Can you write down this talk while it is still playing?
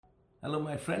Hello,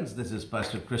 my friends. This is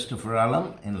Pastor Christopher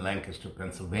Alam in Lancaster,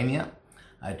 Pennsylvania.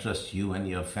 I trust you and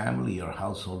your family, your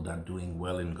household are doing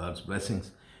well in God's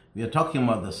blessings. We are talking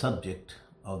about the subject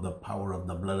of the power of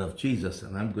the blood of Jesus,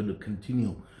 and I'm going to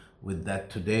continue with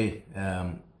that today.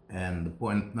 And the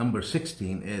point number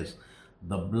 16 is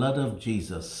the blood of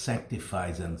Jesus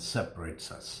sanctifies and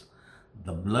separates us.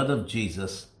 The blood of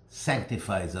Jesus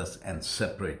sanctifies us and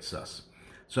separates us.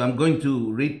 So I'm going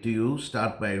to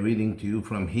start by reading to you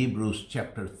from Hebrews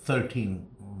chapter 13,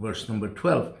 verse number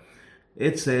 12.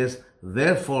 It says,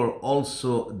 Therefore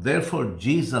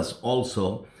Jesus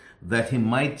also, that he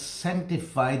might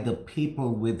sanctify the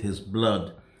people with his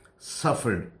blood,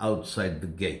 suffered outside the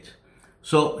gate.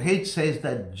 So it says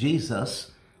that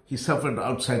Jesus, he suffered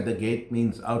outside the gate,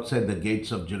 means outside the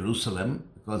gates of Jerusalem,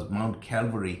 because Mount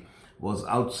Calvary was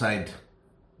outside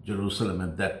Jerusalem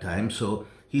at that time. So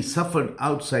he suffered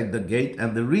outside the gate,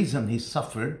 and the reason he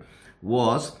suffered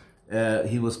was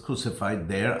he was crucified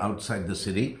there outside the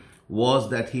city, was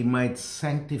that he might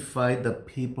sanctify the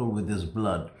people with his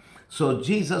blood. So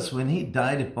Jesus, when he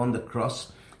died upon the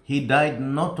cross, he died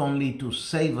not only to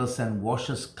save us and wash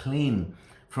us clean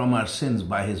from our sins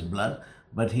by his blood,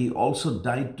 but he also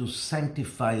died to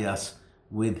sanctify us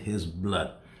with his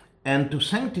blood. And to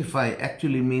sanctify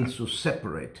actually means to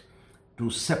separate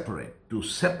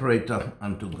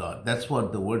unto God. That's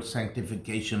what the word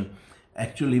sanctification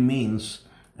actually means,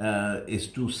 is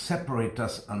to separate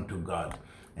us unto God.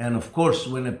 And of course,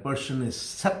 when a person is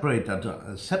separated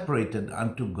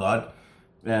unto God,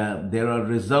 there are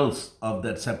results of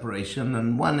that separation.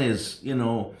 And one is,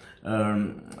 the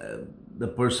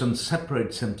person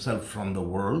separates himself from the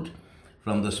world,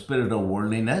 from the spirit of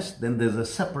worldliness. Then there's a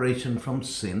separation from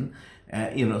sin,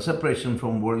 separation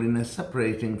from worldliness,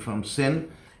 separating from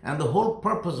sin. And the whole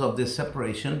purpose of this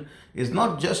separation is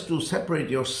not just to separate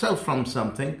yourself from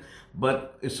something,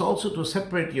 but it's also to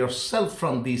separate yourself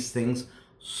from these things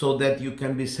so that you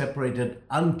can be separated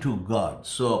unto God.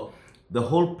 So the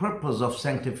whole purpose of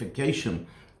sanctification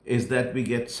is that we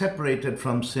get separated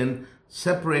from sin,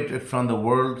 separated from the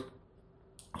world,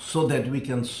 so that we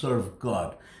can serve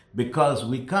God. Because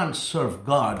we can't serve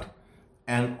God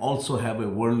and also have a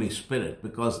worldly spirit.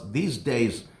 Because these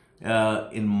days,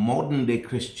 in modern day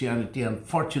Christianity,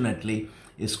 unfortunately,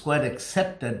 is quite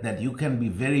accepted that you can be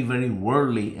very, very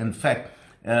worldly. In fact,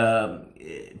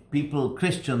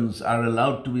 Christians are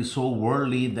allowed to be so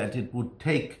worldly that it would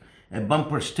take a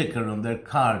bumper sticker on their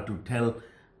car to tell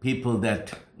people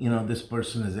that, this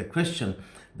person is a Christian.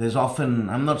 There's often,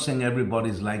 I'm not saying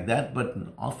everybody's like that, but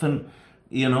often,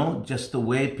 just the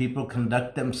way people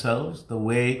conduct themselves, the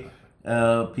way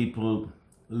people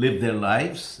live their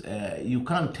lives, you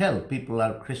can't tell people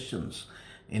are Christians.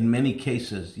 In many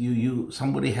cases,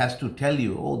 somebody has to tell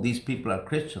you, oh, these people are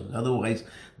Christians. Otherwise,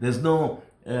 there's no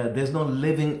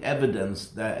living evidence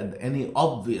that any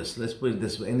obvious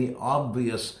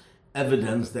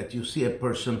evidence that you see a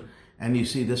person and you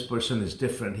see this person is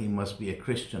different, he must be a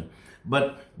Christian.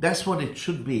 But that's what it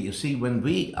should be. You see, when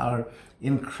we are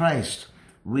in Christ,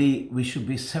 we should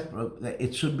be separate.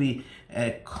 It should be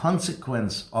a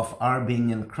consequence of our being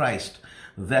in Christ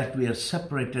that we are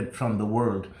separated from the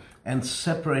world and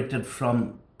separated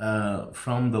from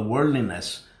the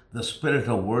worldliness, the spirit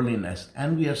of worldliness,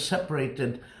 and we are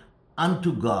separated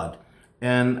unto God.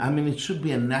 And it should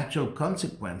be a natural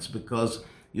consequence, because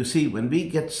you see, when we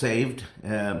get saved,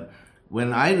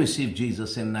 when I received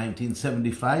Jesus in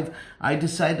 1975, I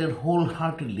decided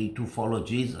wholeheartedly to follow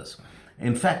Jesus.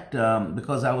 In fact,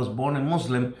 because I was born a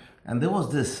Muslim, and there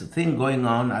was this thing going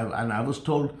on, and I was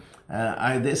told,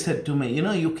 they said to me,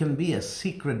 you can be a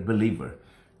secret believer.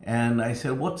 And I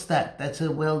said, what's that? They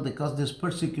said, well, because there's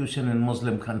persecution in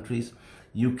Muslim countries,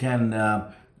 you can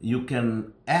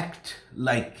act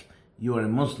like you are a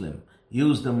Muslim.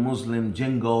 Use the Muslim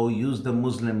jingo, use the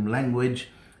Muslim language,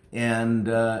 and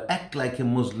act like a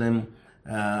Muslim.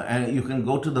 And you can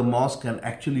go to the mosque and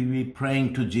actually be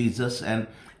praying to Jesus and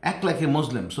act like a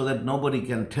Muslim so that nobody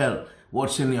can tell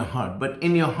what's in your heart. But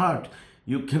in your heart,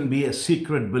 you can be a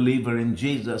secret believer in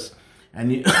Jesus,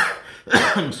 and you,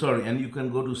 and you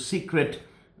can go to secret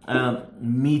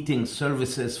meeting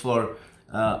services for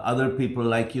other people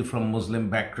like you from Muslim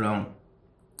background.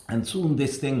 And soon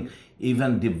this thing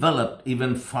even developed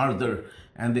even farther,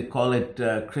 and they call it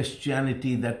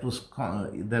Christianity they call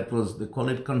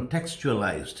it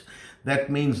contextualized.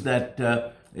 That means that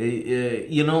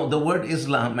the word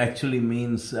Islam actually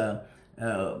means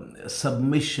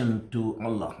submission to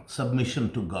Allah,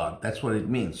 submission to God. That's what it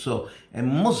means. So a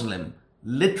Muslim,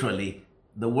 literally,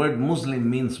 the word Muslim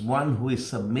means one who is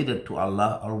submitted to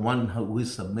Allah, or one who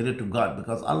is submitted to God,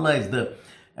 because Allah is the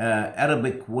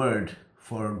Arabic word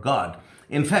for God.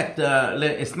 In fact,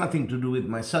 it's nothing to do with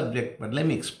my subject, but let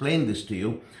me explain this to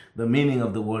you, the meaning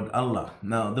of the word Allah.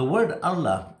 Now, the word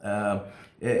Allah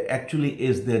actually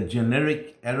is the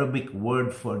generic Arabic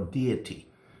word for deity.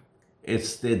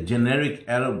 It's the generic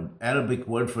Arabic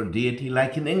word for deity.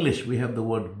 Like in English, we have the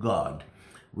word God.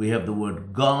 We have the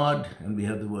word God, and we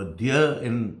have the word Dieu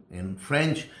in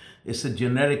French. It's a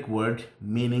generic word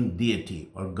meaning deity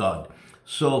or God.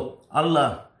 So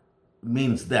Allah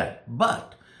means that.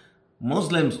 But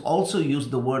Muslims also use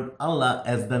the word Allah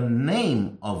as the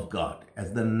name of God,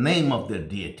 as the name of their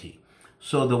deity.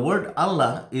 So the word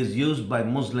Allah is used by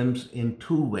Muslims in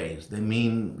two ways. They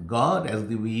mean God, as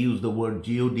we use the word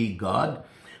God, God,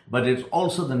 but it's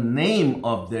also the name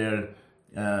of their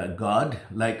God,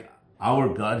 like our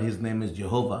God. His name is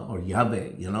Jehovah or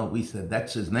Yahweh. We said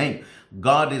that's his name.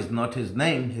 God is not his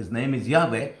name. His name is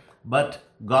Yahweh, but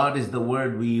God is the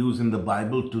word we use in the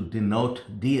Bible to denote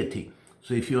deity.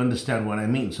 So if you understand what I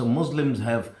mean. So Muslims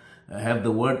have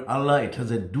the word Allah. It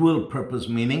has a dual purpose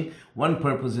meaning. One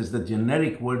purpose is the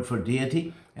generic word for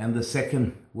deity, and the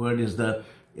second word is the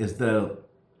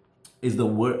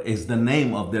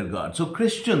name of their God. So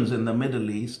Christians in the Middle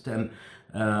East and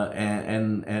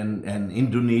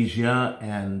Indonesia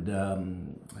and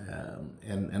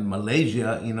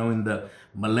Malaysia, in the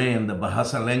Malay and the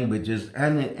Bahasa languages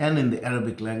and in the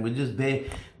Arabic languages, they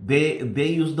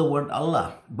use the word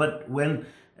Allah. But when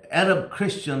Arab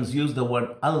Christians use the word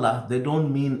Allah, they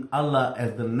don't mean Allah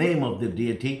as the name of the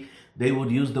deity. They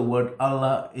would use the word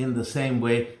Allah in the same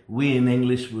way we in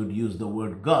English would use the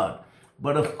word God.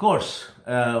 But of course,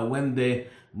 when they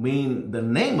mean the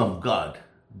name of God,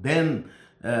 then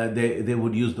they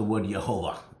would use the word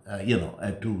Jehovah,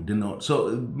 to denote.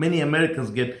 So many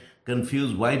Americans get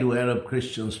confused. Why do Arab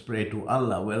Christians pray to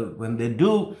Allah? Well, when they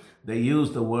do, they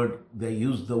use the word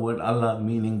Allah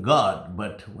meaning God.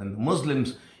 But when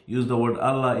Muslims use the word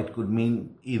Allah, it could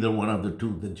mean either one of the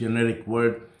two, the generic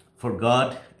word for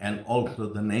God and also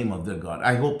the name of their God.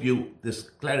 I hope this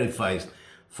clarifies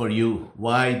for you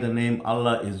why the name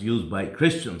Allah is used by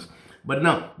Christians. But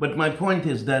my point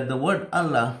is that the word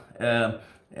Allah,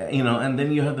 and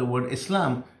then you have the word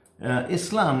Islam.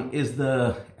 Islam is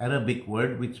the Arabic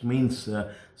word which means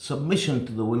submission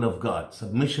to the will of God,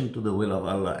 submission to the will of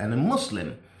Allah. And a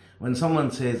Muslim, when someone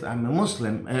says, I'm a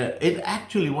Muslim,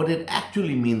 what it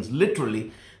actually means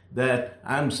literally, that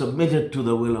I'm submitted to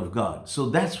the will of God. So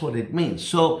that's what it means.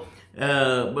 So,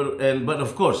 but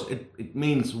of course, it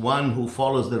means one who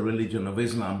follows the religion of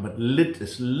Islam, but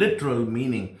its literal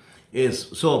meaning is,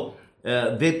 so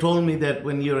they told me that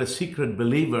when you're a secret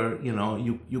believer,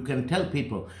 you can tell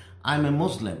people, I'm a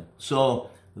Muslim. So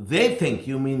they think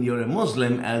you mean you're a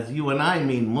Muslim as you and I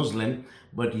mean Muslim,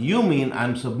 but you mean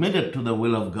I'm submitted to the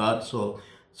will of God. So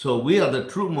we are the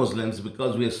true Muslims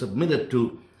because we are submitted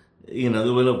to, the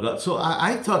will of God. So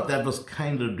I thought that was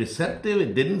kind of deceptive.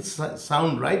 It didn't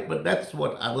sound right, but that's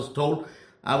what I was told.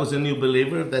 I was a new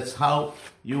believer. That's how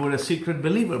you were a secret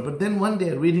believer. But then one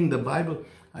day reading the Bible,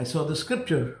 I saw the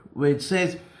scripture where it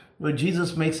says, where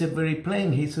Jesus makes it very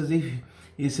plain. He says,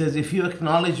 if you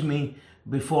acknowledge me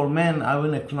before men, I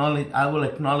will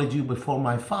acknowledge you before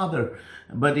my Father.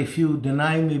 But if you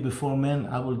deny me before men,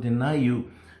 I will deny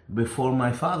you before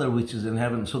my Father which is in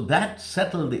heaven. So that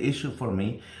settled the issue for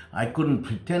me. I couldn't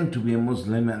pretend to be a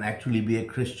Muslim and actually be a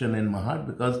Christian in my heart,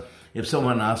 because if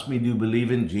someone asked me, do you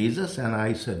believe in Jesus? And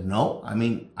I said, no.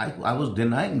 I was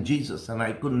denying Jesus and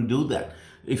I couldn't do that,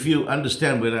 if you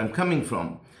understand where I'm coming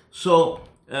from. So,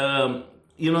 so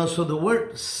the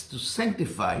word to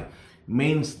sanctify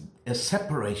means a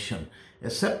separation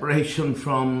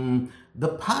from the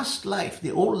past life,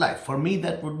 the old life. For me,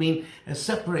 that would mean a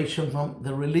separation from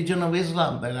the religion of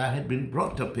Islam that I had been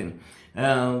brought up in.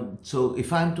 So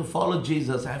if I'm to follow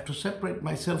Jesus, I have to separate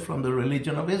myself from the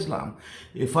religion of Islam.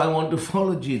 If I want to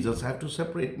follow Jesus, I have to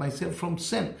separate myself from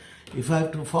sin. If I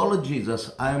have to follow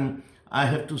Jesus, I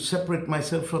have to separate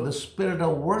myself from the spirit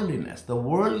of worldliness, the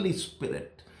worldly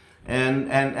spirit.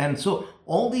 And so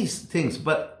all these things,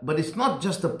 but it's not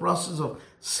just the process of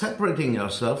separating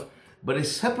yourself, but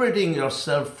it's separating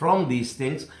yourself from these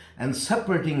things and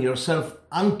separating yourself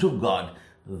unto God.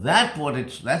 That's what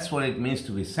it means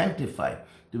to be sanctified.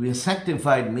 To be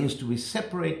sanctified means to be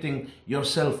separating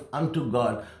yourself unto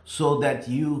God, so that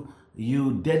you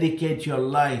dedicate your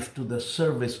life to the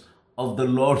service of the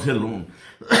Lord alone.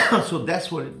 So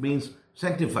that's what it means,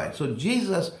 sanctified. So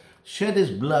Jesus shed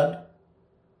his blood.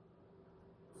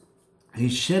 He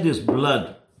shed his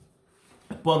blood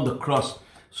upon the cross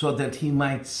so that he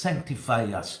might sanctify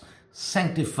us,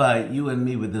 sanctify you and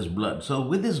me with his blood. So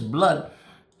with his blood,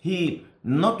 he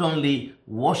not only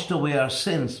washed away our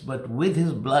sins, but with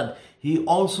his blood, he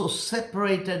also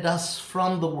separated us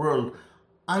from the world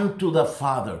unto the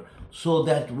Father, so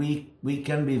that we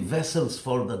can be vessels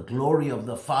for the glory of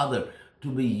the Father to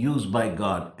be used by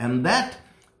God. And that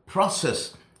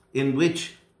process in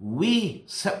which we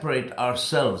separate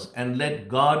ourselves and let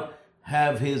God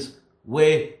have his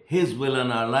way, his will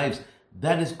in our lives,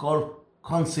 that is called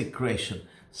consecration.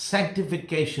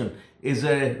 Sanctification is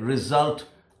a result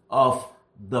of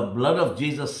the blood of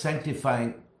Jesus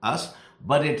sanctifying us,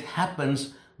 but it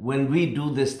happens when we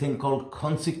do this thing called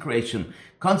consecration.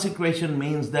 Consecration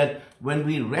means that when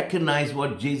we recognize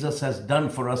what Jesus has done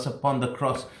for us upon the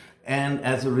cross, and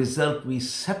as a result, we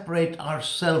separate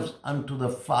ourselves unto the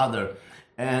Father,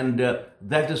 and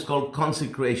that is called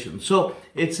consecration. So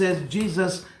it says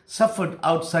Jesus suffered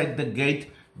outside the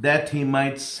gate that he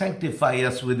might sanctify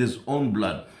us with his own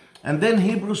blood. And then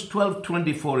Hebrews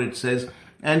 12:24, it says,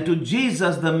 and to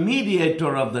Jesus, the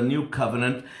mediator of the new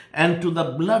covenant, and to the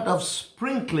blood of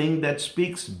sprinkling that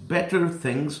speaks better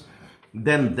things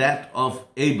than that of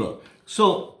Abel.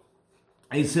 So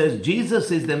it says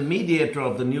Jesus is the mediator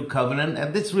of the new covenant,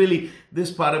 and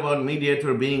this part about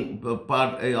mediator being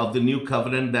part of the new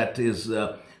covenant, that is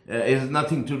it has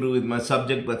nothing to do with my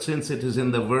subject, but since it is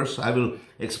in the verse, I will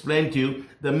explain to you.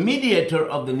 The mediator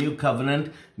of the new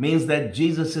covenant means that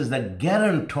Jesus is the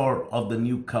guarantor of the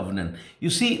new covenant. You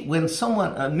see, when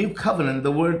a new covenant,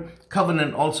 the word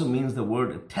covenant also means the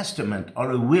word testament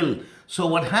or a will. So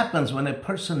what happens when a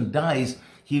person dies,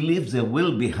 he leaves a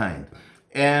will behind.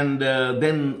 And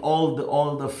then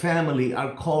all the family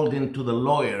are called into the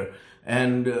lawyer,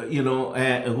 and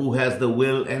who has the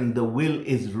will, and the will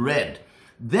is read.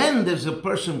 Then there's a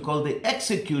person called the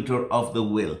executor of the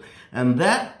will. And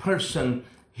that person,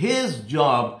 his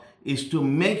job is to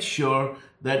make sure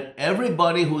that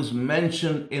everybody who's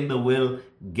mentioned in the will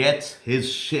gets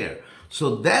his share.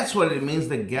 So that's what it means,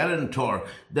 the guarantor,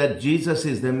 that Jesus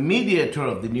is the mediator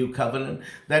of the new covenant.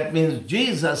 That means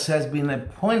Jesus has been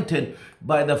appointed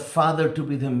by the Father to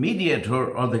be the mediator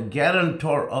or the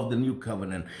guarantor of the new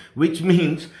covenant, which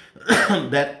means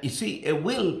that, you see, a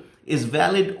will is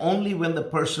valid only when the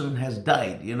person has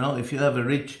died. If you have a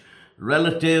rich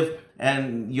relative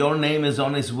and your name is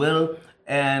on his will,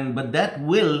 but that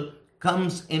will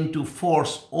comes into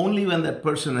force only when that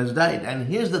person has died. And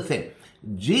here's the thing,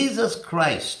 Jesus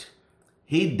Christ,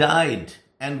 he died,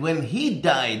 and when he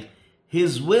died,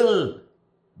 his will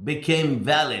became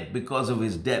valid because of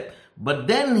his death. But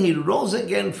then he rose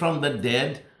again from the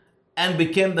dead and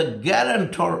became the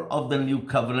guarantor of the new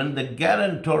covenant, the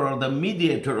guarantor or the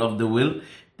mediator of the will,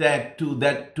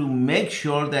 to make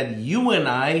sure that you and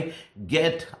I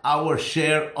get our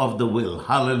share of the will.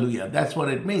 Hallelujah. That's what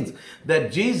it means.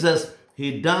 That Jesus,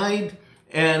 he died,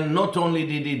 and not only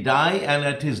did he die, and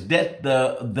at his death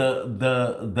the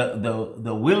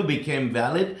will became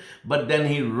valid, but then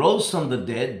he rose from the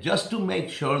dead just to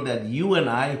make sure that you and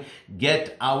I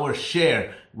get our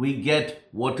share. We get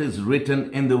what is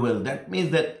written in the will. That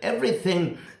means that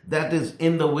everything that is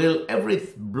in the will, every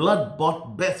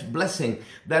blood-bought blessing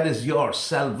that is yours,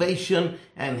 salvation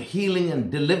and healing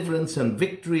and deliverance and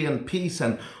victory and peace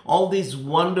and all these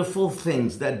wonderful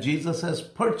things that Jesus has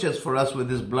purchased for us with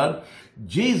his blood,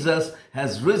 Jesus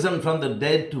has risen from the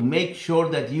dead to make sure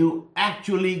that you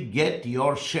actually get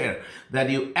your share, that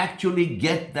you actually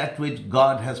get that which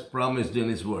God has promised in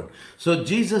his word. So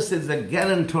Jesus is the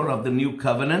guarantor of the new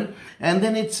covenant. And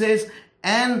then it says,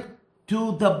 and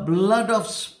to the blood of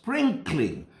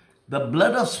sprinkling. The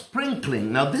blood of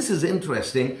sprinkling. Now this is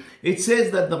interesting. It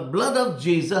says that the blood of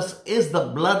Jesus is the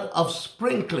blood of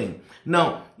sprinkling.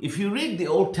 Now, if you read the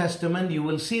Old Testament, you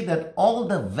will see that all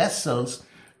the vessels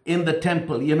in the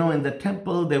temple, in the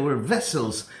temple there were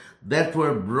vessels that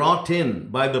were brought in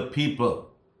by the people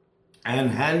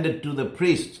and handed to the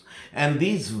priests. And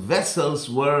these vessels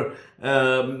were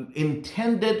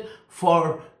intended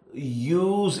for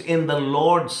use in the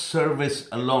Lord's service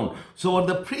alone. So what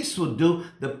the priest would do,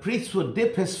 the priest would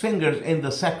dip his fingers in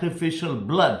the sacrificial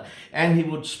blood, and he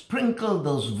would sprinkle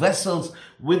those vessels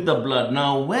with the blood.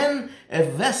 Now, when a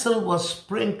vessel was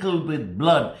sprinkled with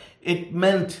blood, it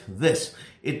meant this.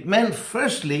 It meant,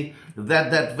 firstly, that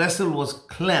that vessel was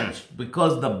cleansed,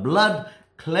 because the blood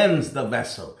cleansed the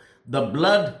vessel. The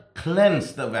blood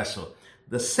cleansed the vessel.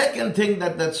 The second thing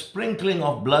that sprinkling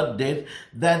of blood did,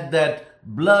 that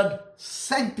blood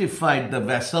sanctified the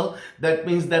vessel. That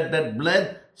means that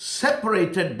blood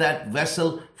separated that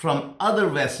vessel from other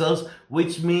vessels,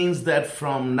 which means that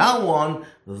from now on,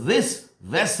 this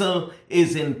vessel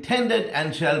is intended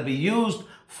and shall be used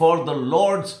for the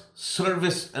Lord's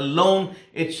service alone.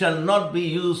 It shall not be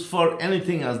used for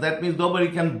anything else. That means nobody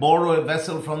can borrow a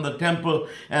vessel from the temple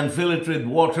and fill it with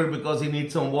water because he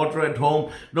needs some water at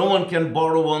home. No one can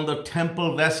borrow one of the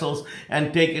temple vessels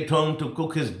and take it home to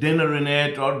cook his dinner in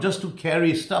it or just to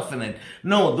carry stuff in it.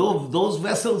 No, those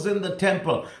vessels in the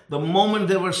temple, the moment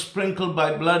they were sprinkled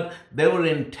by blood, they were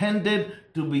intended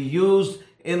to be used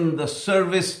in the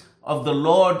service of the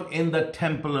Lord in the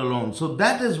temple alone. So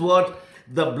that is what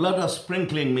the blood of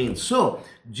sprinkling means. So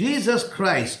Jesus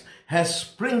Christ has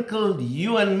sprinkled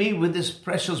you and me with his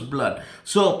precious blood.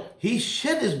 So he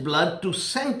shed his blood to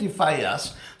sanctify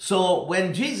us. So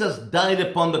when Jesus died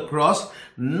upon the cross,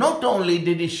 not only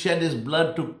did he shed his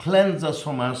blood to cleanse us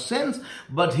from our sins,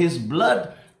 but his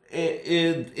blood,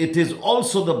 it is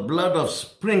also the blood of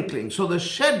sprinkling. So the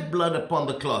shed blood upon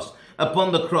the cross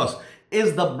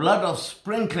is the blood of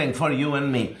sprinkling for you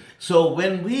and me. So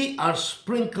when we are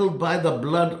sprinkled by the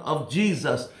blood of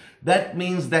Jesus, that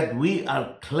means that we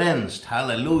are cleansed.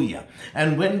 Hallelujah.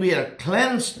 And when we are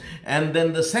cleansed, and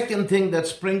then the second thing that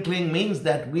sprinkling means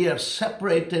that we are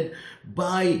separated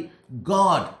by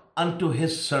God unto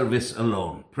his service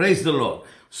alone. Praise the Lord.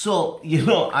 So,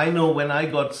 I know when I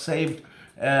got saved,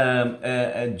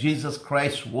 Jesus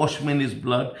Christ washed me in his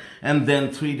blood, and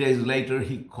then 3 days later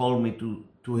he called me to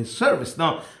his service.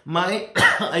 Now,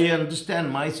 I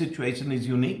understand my situation is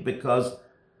unique because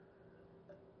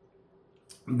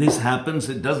this happens.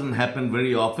 It doesn't happen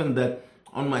very often that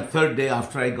on my third day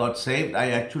after I got saved,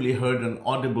 I actually heard an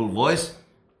audible voice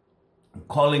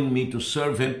calling me to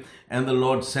serve him. And the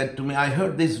Lord said to me, I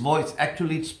heard this voice.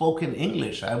 Actually, it spoke in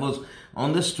English. I was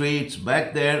on the streets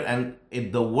back there, and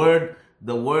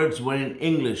the words were in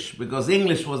English, because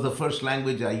English was the first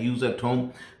language I use at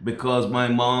home, because my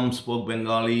mom spoke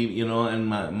Bengali,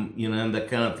 and that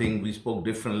kind of thing. We spoke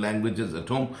different languages at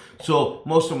home. So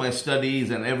most of my studies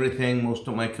and everything, most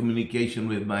of my communication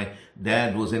with my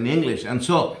dad was in English. And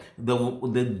so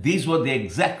these were the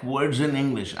exact words in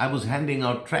English. I was handing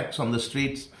out tracts on the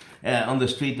street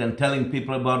and telling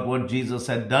people about what Jesus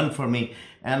had done for me.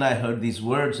 And I heard these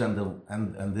words, and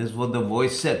this is what the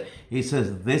voice said. He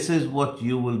says, this is what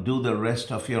you will do the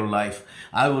rest of your life.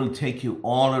 I will take you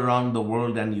all around the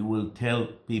world and you will tell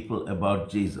people about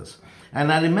Jesus.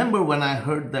 And I remember when I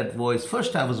heard that voice,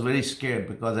 first I was very scared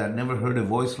because I'd never heard a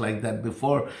voice like that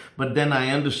before. But then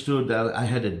I understood that I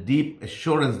had a deep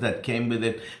assurance that came with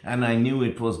it, and I knew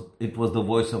it was the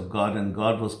voice of God, and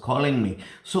God was calling me.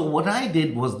 So what I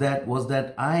did was that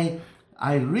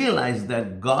I realized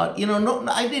that God,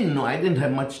 I didn't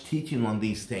have much teaching on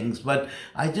these things, but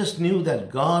I just knew that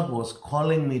God was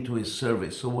calling me to his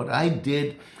service. So what I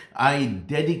did, I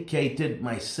dedicated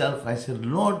myself. I said,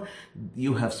 Lord,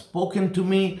 you have spoken to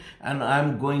me, and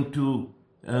I'm going to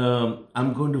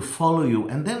follow you.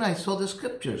 And then I saw the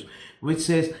scriptures, which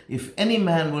says, if any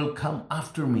man will come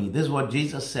after me, this is what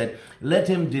Jesus said, let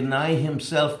him deny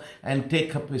himself and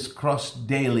take up his cross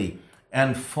daily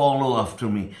and follow after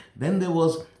me. Then there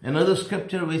was another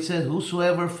scripture which says,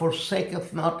 whosoever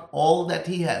forsaketh not all that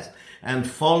he has and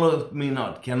followeth me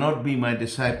not cannot be my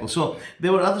disciple. So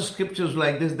there were other scriptures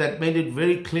like this that made it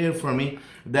very clear for me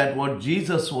that what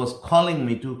Jesus was calling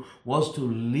me to was to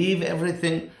leave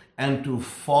everything and to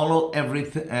follow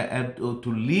everything, and to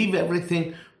leave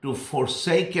everything, to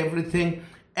forsake everything,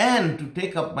 and to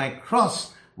take up my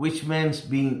cross, which meant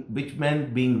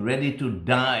being ready to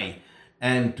die,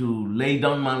 and to lay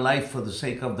down my life for the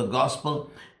sake of the gospel,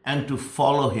 and to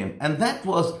follow him. And that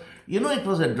was, it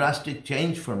was a drastic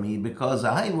change for me, because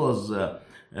I was,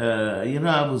 I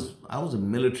was a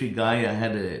military guy. I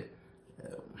had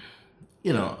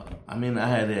I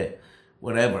had a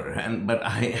whatever, but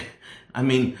I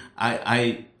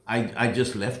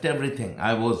just left everything.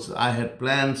 I had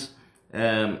plans.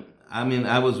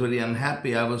 I was very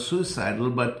unhappy. I was suicidal,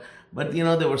 but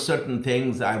there were certain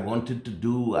things I wanted to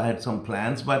do. I had some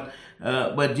plans, but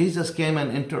Jesus came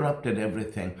and interrupted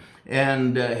everything,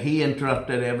 and he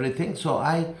interrupted everything. So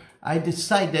I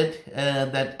decided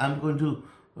that I'm going to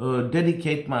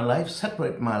dedicate my life,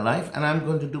 separate my life, and I'm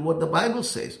going to do what the Bible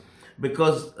says.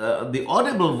 Because the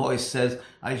audible voice says,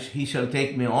 he shall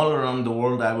take me all around the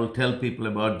world. I will tell people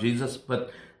about Jesus.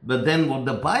 But then what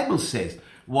the Bible says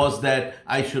was that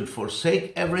I should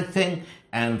forsake everything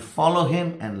and follow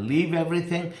him, and leave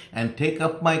everything and take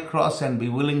up my cross and be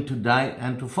willing to die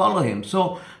and to follow him.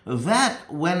 So that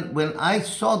when I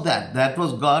saw that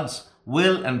was God's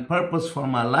will and purpose for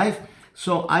my life,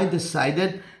 so I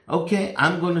decided, okay,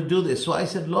 I'm going to do this. So I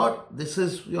said, Lord, this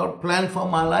is your plan for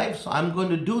my life, so I'm going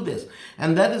to do this.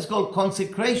 And that is called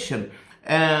consecration.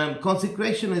 And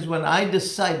consecration is when I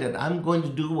decided I'm going to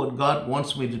do what God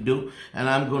wants me to do, and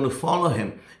I'm going to follow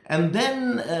Him. And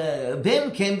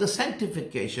then came the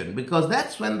sanctification, because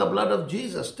that's when the blood of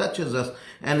Jesus touches us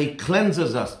and He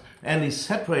cleanses us and He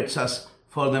separates us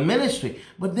for the ministry.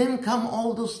 But then come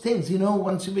all those things,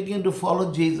 once you begin to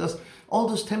follow Jesus, all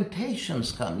those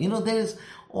temptations come. There's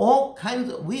all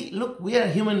kinds of, we are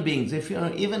human beings.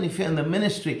 Even if you're in the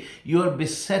ministry, you are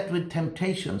beset with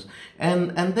temptations.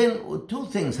 And then two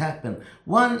things happen.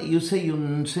 One, you say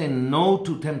no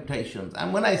to temptations.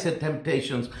 And when I say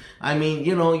temptations, I mean,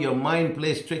 your mind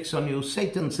plays tricks on you.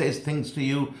 Satan says things to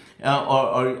you,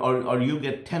 or you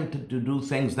get tempted to do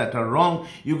things that are wrong.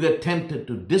 You get tempted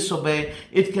to disobey.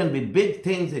 It can be big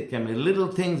things. It can be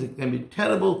little things. It can be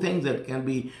terrible things. It can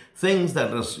be things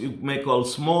that you may call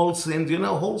small sins,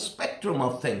 whole spectrum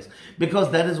of things,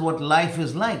 because that is what life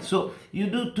is like. So you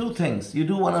do two things. You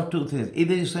do one of two things.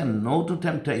 Either you say no to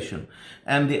temptation,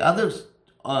 and the other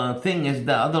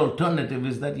the other alternative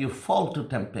is that you fall to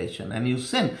temptation and you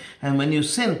sin. And when you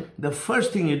sin, the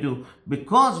first thing you do,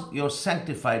 because you're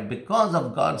sanctified, because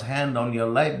of God's hand on your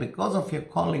life, because of your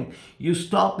calling, you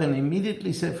stop and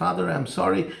immediately say, Father, I'm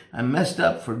sorry, I messed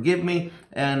up, forgive me,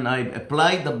 and I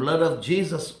apply the blood of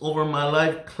Jesus over my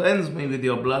life, cleanse me with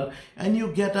your blood, and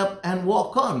you get up and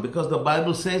walk on, because the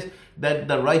Bible says that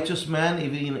the righteous man,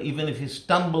 even if he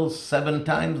stumbles 7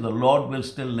 times, the Lord will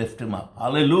still lift him up.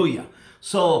 Hallelujah.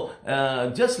 So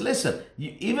just listen.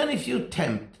 Even if you're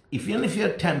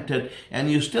tempted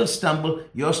and you still stumble,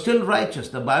 you're still righteous.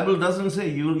 The Bible doesn't say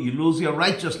you lose your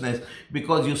righteousness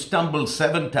because you stumble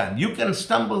 7 times. You can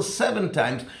stumble 7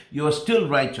 times, you are still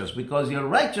righteous, because your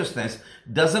righteousness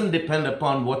doesn't depend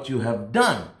upon what you have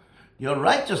done. Your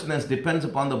righteousness depends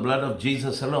upon the blood of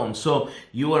Jesus alone. So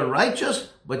you are righteous,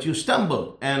 but you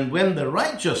stumble. And when the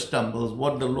righteous stumbles,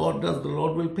 what the Lord does, the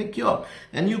Lord will pick you up.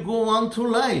 And you go on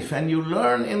through life, and you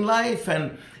learn in life,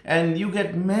 and you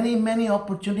get many, many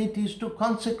opportunities to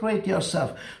consecrate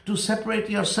yourself, to separate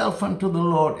yourself unto the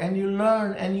Lord. And you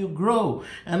learn and you grow,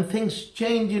 and things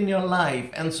change in your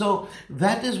life. And so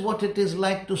that is what it is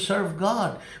like to serve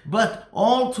God. But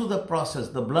all through the process,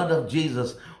 the blood of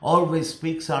Jesus always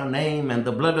speaks our name, and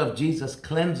the blood of Jesus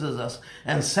cleanses us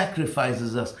and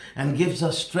sacrifices us and gives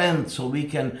us strength so we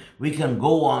can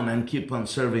go on and keep on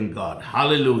serving God.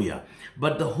 Hallelujah.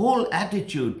 But the whole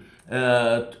attitude,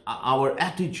 our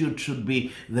attitude should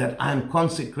be that I am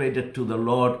consecrated to the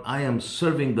Lord, I am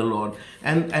serving the Lord,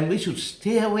 and we should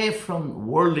stay away from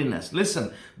worldliness.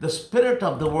 Listen, the spirit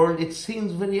of the world, it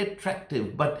seems very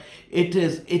attractive, but it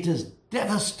is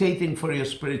devastating for your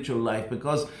spiritual life,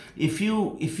 because if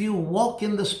you walk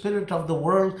in the spirit of the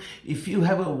world, if you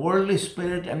have a worldly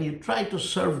spirit and you try to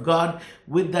serve God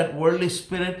with that worldly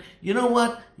spirit, you know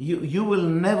what? You will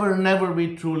never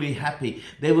be truly happy.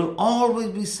 There will always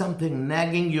be something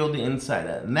nagging you on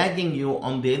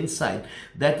the inside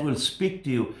that will speak to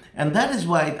you. And that is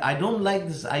why I don't like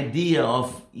this idea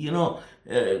of,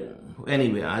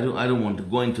 anyway, I don't want to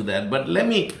go into that, but let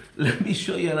me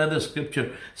show you another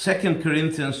scripture. 2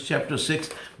 Corinthians chapter 6,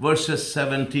 verses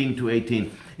 17 to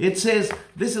 18. It says,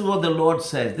 this is what the Lord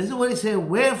says. This is what He says,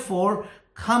 wherefore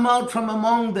come out from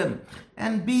among them,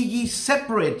 and be ye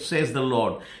separate, says the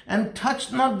Lord, and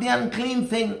touch not the unclean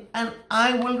thing, and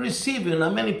I will receive you. Now,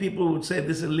 many people would say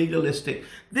this is legalistic.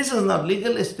 This is not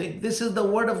legalistic. This is the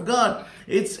Word of God.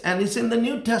 It's in the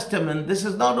New Testament. This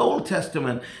is not Old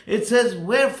Testament. It says,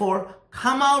 wherefore,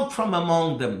 come out from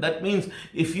among them. That means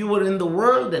if you were in the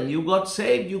world and you got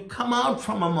saved, you come out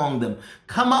from among them.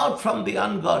 Come out from the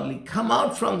ungodly. Come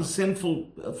out from the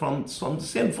sinful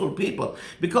people.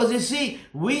 Because you see,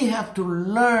 we have to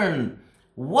learn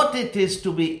what it is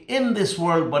to be in this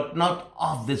world but not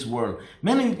of this world.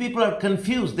 Many people are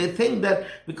confused. They think that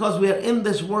because we are in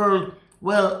this world,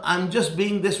 well, I'm just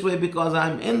being this way because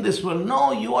I'm in this world.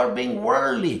 No, you are being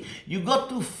worldly. You got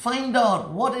to find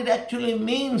out what it actually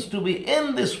means to be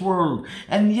in this world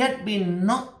and yet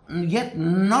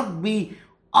not be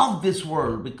of this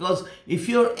world. Because if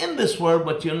you're in this world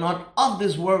but you're not of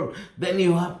this world, then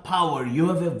you have power, you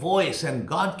have a voice, and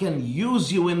God can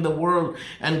use you in the world,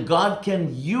 and God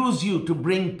can use you to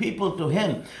bring people to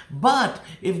Him. But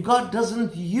if God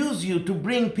doesn't use you to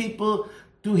bring people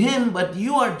to Him, but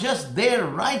you are just there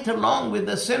right along with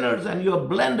the sinners and you are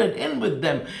blended in with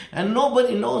them and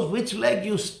nobody knows which leg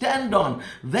you stand on,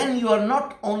 then you are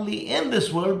not only in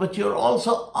this world, but you're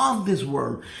also of this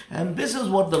world. And this is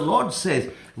what the Lord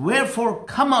says. Wherefore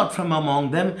come out from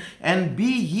among them and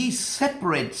be ye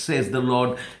separate, says the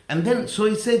Lord. And then, so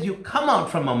he says, you come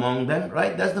out from among them,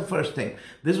 right? That's the first thing.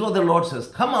 This is what the Lord says,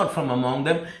 come out from among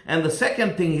them. And the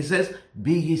second thing he says,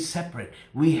 be ye separate.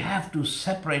 We have to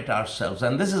separate ourselves.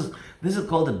 And this is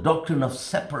called the doctrine of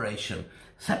separation.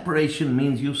 Separation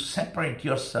means you separate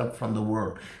yourself from the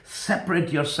world.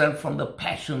 Separate yourself from the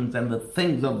passions and the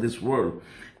things of this world.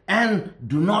 And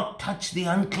do not touch the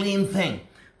unclean thing.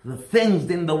 The things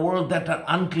in the world that are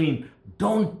unclean,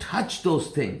 don't touch those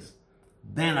things.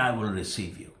 Then I will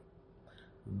receive you.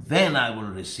 Then I will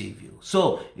receive you.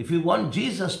 So if we want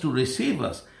Jesus to receive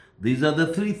us, these are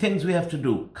the three things we have to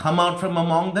do. Come out from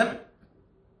among them.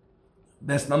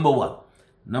 That's number one.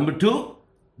 Number two,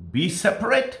 be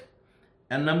separate.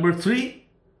 And number three,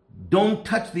 don't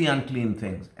touch the unclean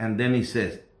things. And then he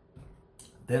says,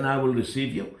 then I will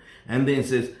receive you. And then he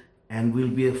says, and will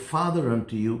be a father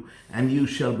unto you, and you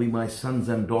shall be my sons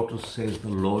and daughters, says the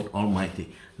Lord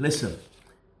Almighty. Listen,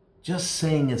 just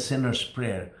saying a sinner's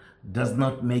prayer does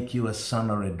not make you a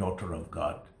son or a daughter of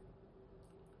God.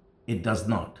 It does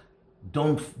not.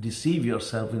 Don't deceive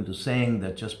yourself into saying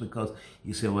that just because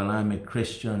you say, well, I'm a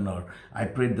Christian or I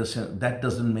prayed the sin, that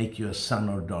doesn't make you a son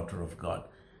or daughter of God.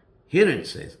 Here it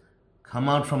says, come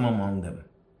out from among them,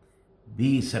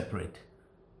 be separate,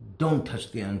 don't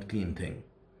touch the unclean thing.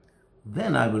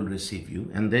 Then I will receive you.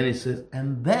 And then it says,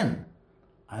 and then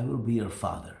I will be your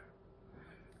father.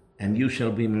 And you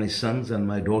shall be my sons and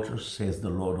my daughters, says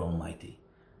the Lord Almighty.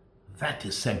 That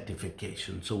is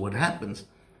sanctification. So what happens?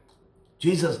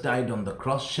 Jesus died on the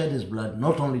cross, shed his blood,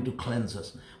 not only to cleanse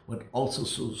us, but also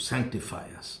to sanctify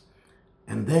us.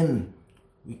 And then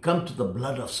we come to the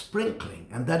blood of sprinkling,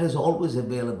 and that is always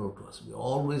available to us. We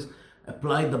always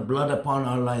apply the blood upon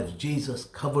our lives. Jesus,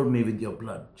 cover me with your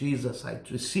blood. Jesus, I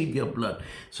receive your blood.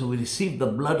 So we receive the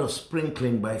blood of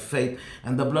sprinkling by faith,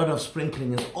 and the blood of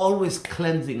sprinkling is always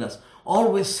cleansing us,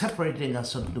 always separating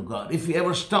us unto God. If we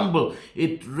ever stumble,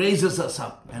 it raises us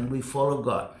up and we follow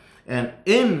God. And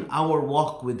in our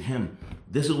walk with him,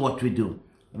 this is what we do.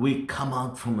 We come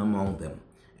out from among them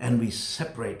and we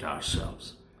separate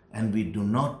ourselves, and we do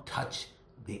not touch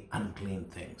the unclean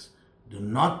things. Do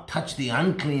not touch the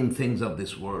unclean things of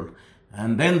this world.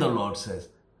 And then the Lord says,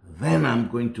 then I'm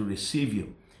going to receive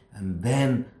you. And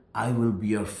then I will be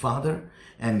your father,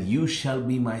 and you shall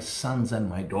be my sons and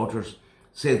my daughters,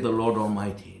 says the Lord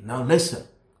Almighty. Now listen,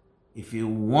 if you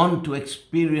want to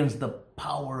experience the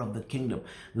power of the kingdom,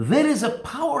 there is a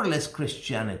powerless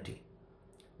Christianity.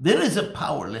 There is a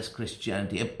powerless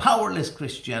Christianity. A powerless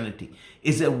Christianity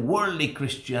is a worldly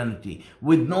Christianity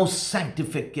with no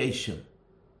sanctification,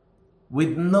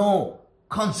 with no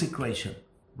consecration.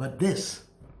 But this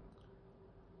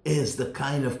is the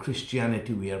kind of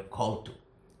Christianity we are called to.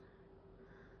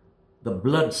 The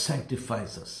blood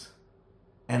sanctifies us.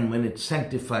 And when it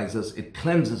sanctifies us, it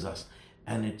cleanses us.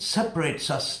 And it separates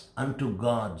us unto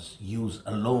God's use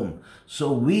alone.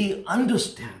 So we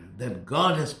understand that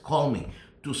God has called me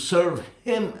to serve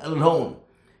him alone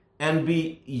and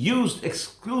be used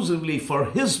exclusively for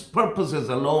his purposes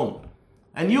alone.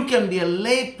 And you can be a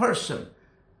lay person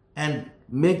and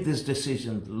make this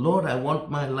decision. Lord, I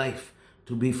want my life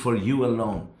to be for you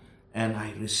alone. And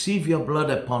I receive your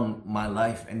blood upon my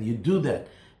life. And you do that.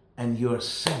 And you're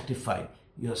sanctified.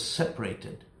 You're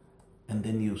separated. And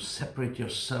then you separate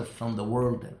yourself from the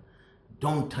world. And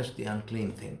don't touch the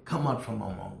unclean thing. Come out from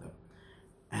among them.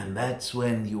 And that's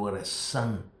when you are a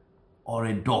son or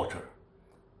a daughter.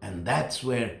 And that's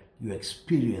where you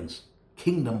experience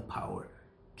kingdom power,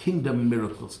 kingdom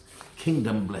miracles,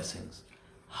 kingdom blessings.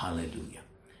 Hallelujah.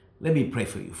 Let me pray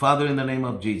for you. Father, in the name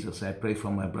of Jesus, I pray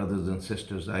for my brothers and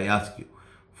sisters. I ask you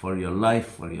for your life,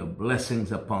 for your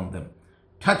blessings upon them.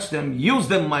 Touch them, use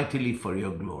them mightily for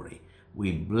your glory.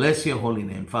 We bless your holy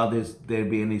name. Father, if there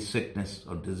be any sickness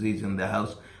or disease in the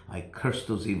house, I curse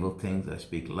those evil things. I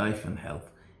speak life and health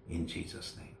in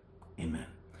Jesus' name. Amen.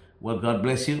 Well, God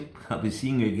bless you. I'll be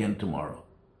seeing you again tomorrow.